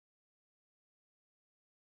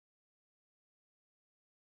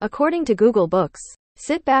According to Google Books,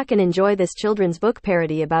 sit back and enjoy this children's book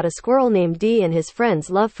parody about a squirrel named Dee and his friends'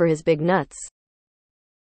 love for his big nuts.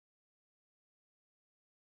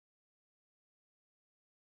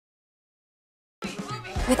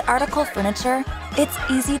 With Article Furniture, it's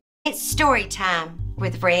easy. It's story time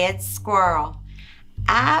with Red Squirrel.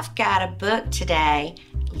 I've got a book today.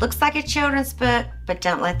 Looks like a children's book, but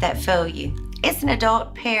don't let that fool you. It's an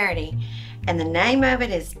adult parody, and the name of it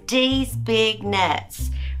is Dee's Big Nuts,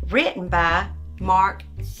 written by Mark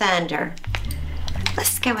Thunder.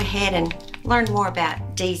 Let's go ahead and learn more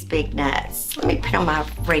about Dee's Big Nuts. Let me put on my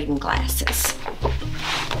reading glasses.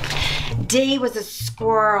 Dee was a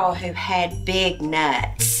squirrel who had big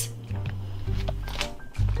nuts.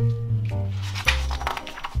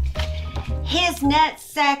 His nut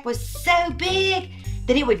sack was so big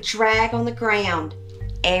that it would drag on the ground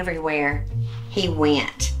everywhere he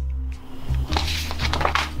went.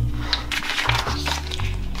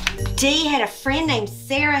 Dee had a friend named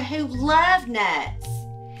Sarah who loved nuts.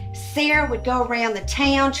 Sarah would go around the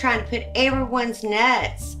town trying to put everyone's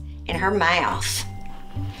nuts in her mouth.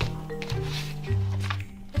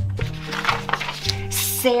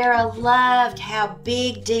 Sarah loved how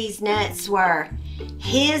big Dee's nuts were.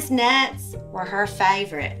 His nuts were her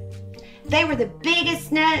favorite. They were the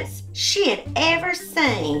biggest nuts she had ever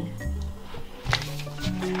seen.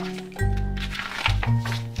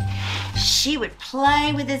 She would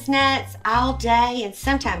play with his nuts all day and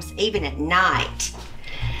sometimes even at night.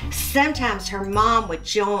 Sometimes her mom would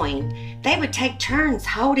join. They would take turns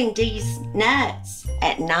holding Dee's nuts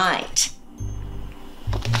at night.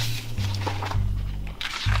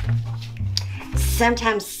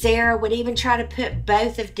 Sometimes Sarah would even try to put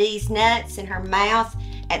both of Dee's nuts in her mouth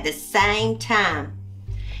at the same time.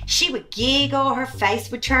 She would giggle, her face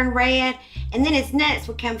would turn red, and then his nuts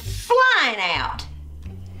would come flying out.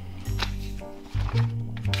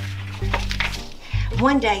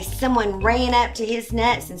 One day, someone ran up to his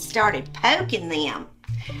nuts and started poking them.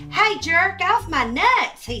 "Hey, jerk off my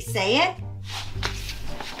nuts," he said.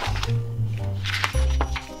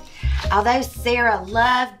 Although Sarah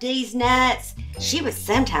loved Dee's nuts, she would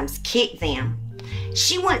sometimes kick them.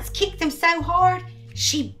 She once kicked them so hard,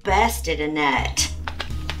 she busted a nut.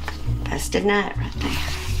 Busted nut right there.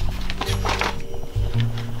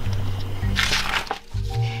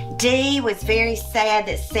 Dee was very sad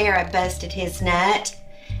that Sarah busted his nut.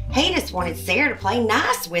 He just wanted Sarah to play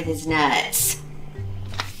nice with his nuts.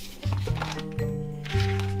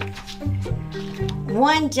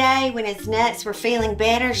 One day when his nuts were feeling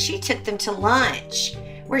better, she took them to lunch,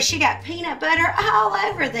 where she got peanut butter all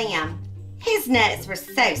over them. His nuts were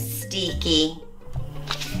so sticky.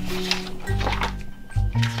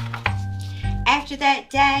 After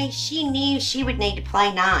that day, she knew she would need to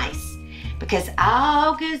play nice, because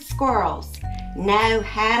all good squirrels know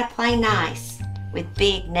how to play nice with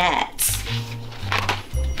big nuts.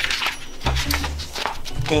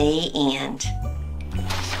 The end.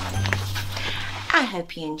 I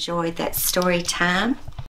hope you enjoyed that story time.